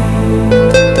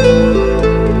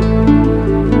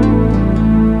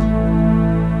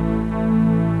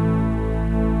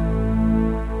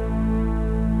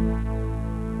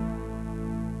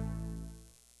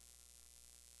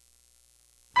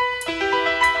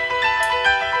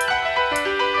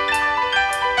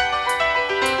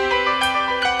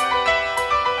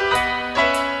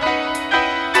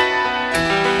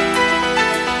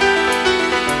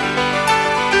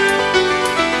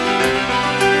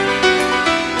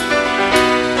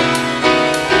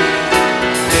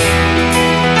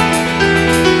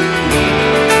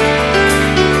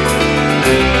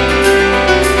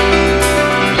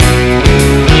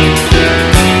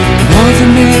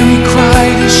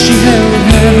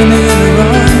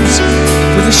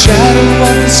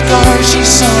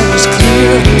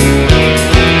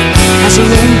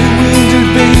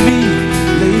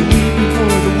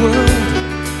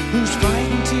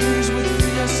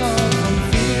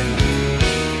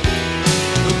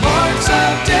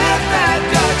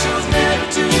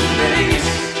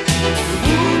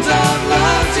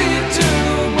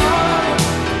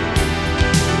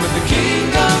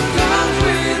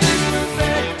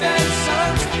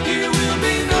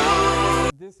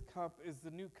 Is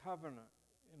the new covenant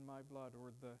in my blood,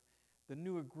 or the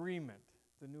new agreement,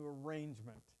 the new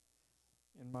arrangement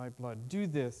in my blood. Do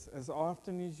this as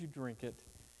often as you drink it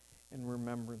in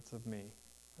remembrance of me.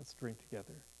 Let's drink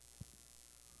together.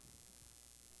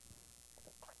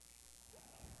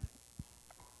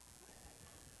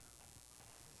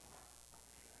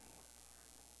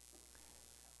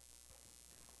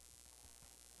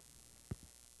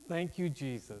 Thank you,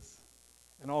 Jesus.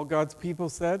 And all God's people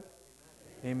said,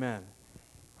 Amen.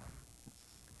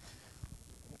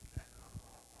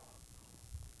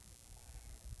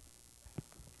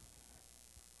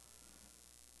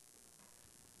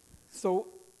 So,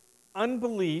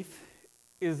 unbelief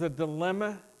is a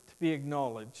dilemma to be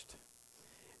acknowledged.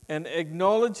 And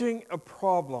acknowledging a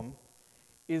problem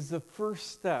is the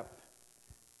first step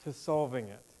to solving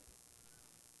it.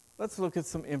 Let's look at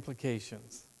some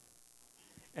implications.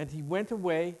 And he went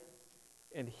away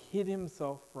and hid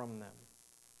himself from them.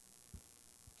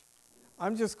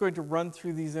 I'm just going to run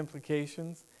through these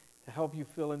implications to help you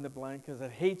fill in the blank, because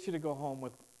I'd hate you to go home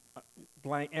with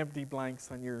empty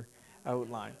blanks on your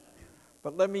outline.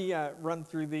 But let me run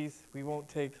through these. We won't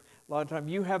take a lot of time.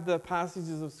 You have the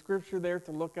passages of Scripture there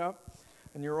to look up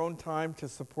in your own time to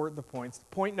support the points.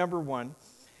 Point number 1,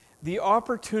 the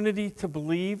opportunity to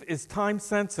believe is time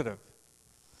sensitive.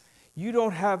 You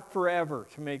don't have forever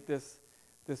to make this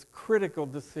critical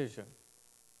decision.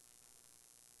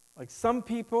 Like, some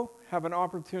people have an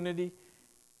opportunity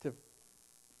to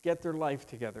get their life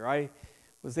together. I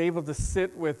was able to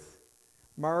sit with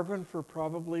Marvin for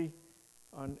probably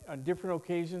on different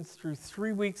occasions through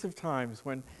 3 weeks of times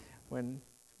when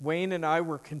Wayne and I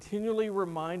were continually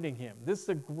reminding him, this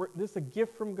is a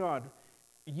gift from God.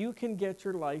 You can get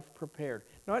your life prepared.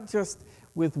 Not just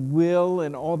with will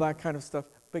and all that kind of stuff,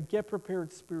 but get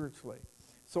prepared spiritually.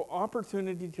 So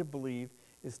opportunity to believe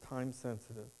is time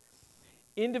sensitive.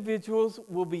 Individuals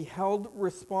will be held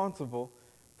responsible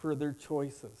for their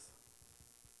choices.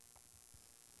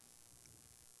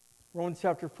 Romans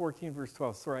chapter 14, verse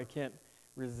 12. Sorry, I can't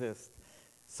resist.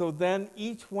 So then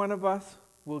each one of us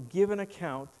will give an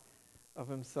account of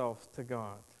himself to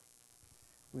God.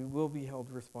 We will be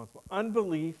held responsible.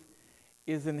 Unbelief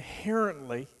is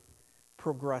inherently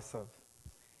progressive.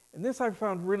 And this I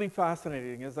found really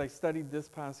fascinating as I studied this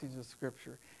passage of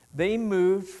Scripture. They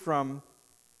moved from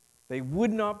they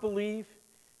would not believe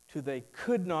to they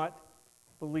could not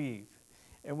believe.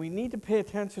 And we need to pay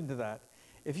attention to that.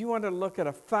 If you want to look at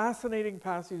a fascinating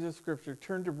passage of Scripture,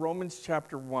 turn to Romans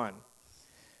chapter 1.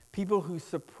 People who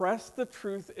suppress the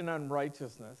truth in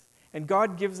unrighteousness, and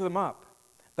God gives them up.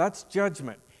 That's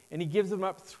judgment. And he gives them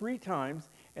up 3 times,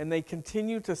 and they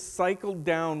continue to cycle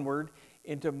downward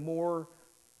into more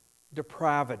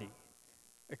depravity,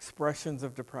 expressions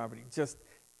of depravity. Just,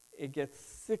 it gets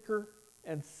sicker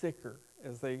and sicker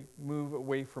as they move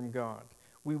away from God.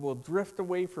 We will drift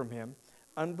away from him.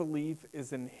 Unbelief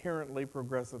is inherently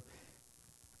progressive.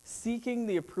 Seeking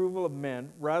the approval of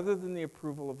men rather than the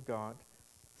approval of God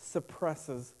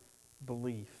suppresses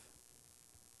belief.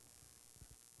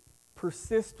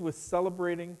 Persist with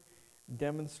celebrating,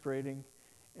 demonstrating,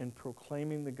 and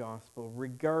proclaiming the gospel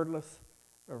regardless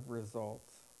of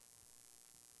results.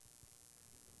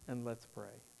 And let's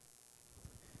pray.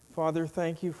 Father,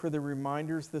 thank you for the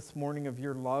reminders this morning of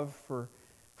your love for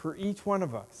each one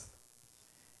of us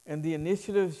and the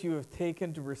initiatives you have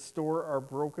taken to restore our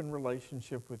broken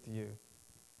relationship with you.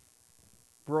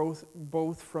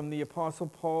 Both from the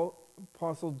Apostle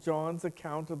John's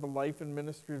account of the life and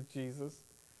ministry of Jesus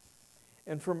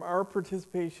and from our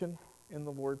participation in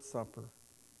the Lord's Supper.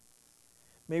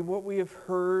 May what we have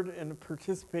heard and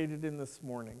participated in this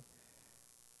morning,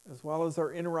 as well as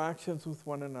our interactions with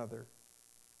one another,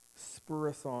 spur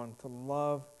us on to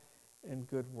love and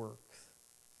good works,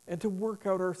 and to work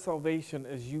out our salvation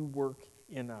as you work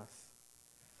in us.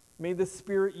 May the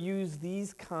Spirit use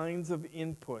these kinds of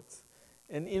inputs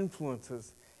and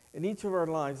influences in each of our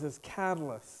lives as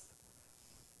catalysts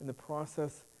in the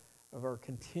process of our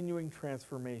continuing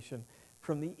transformation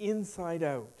from the inside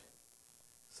out,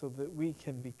 so that we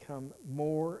can become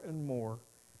more and more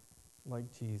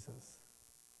like Jesus.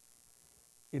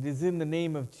 It is in the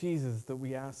name of Jesus that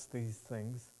we ask these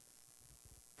things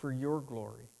for your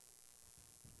glory.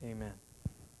 Amen.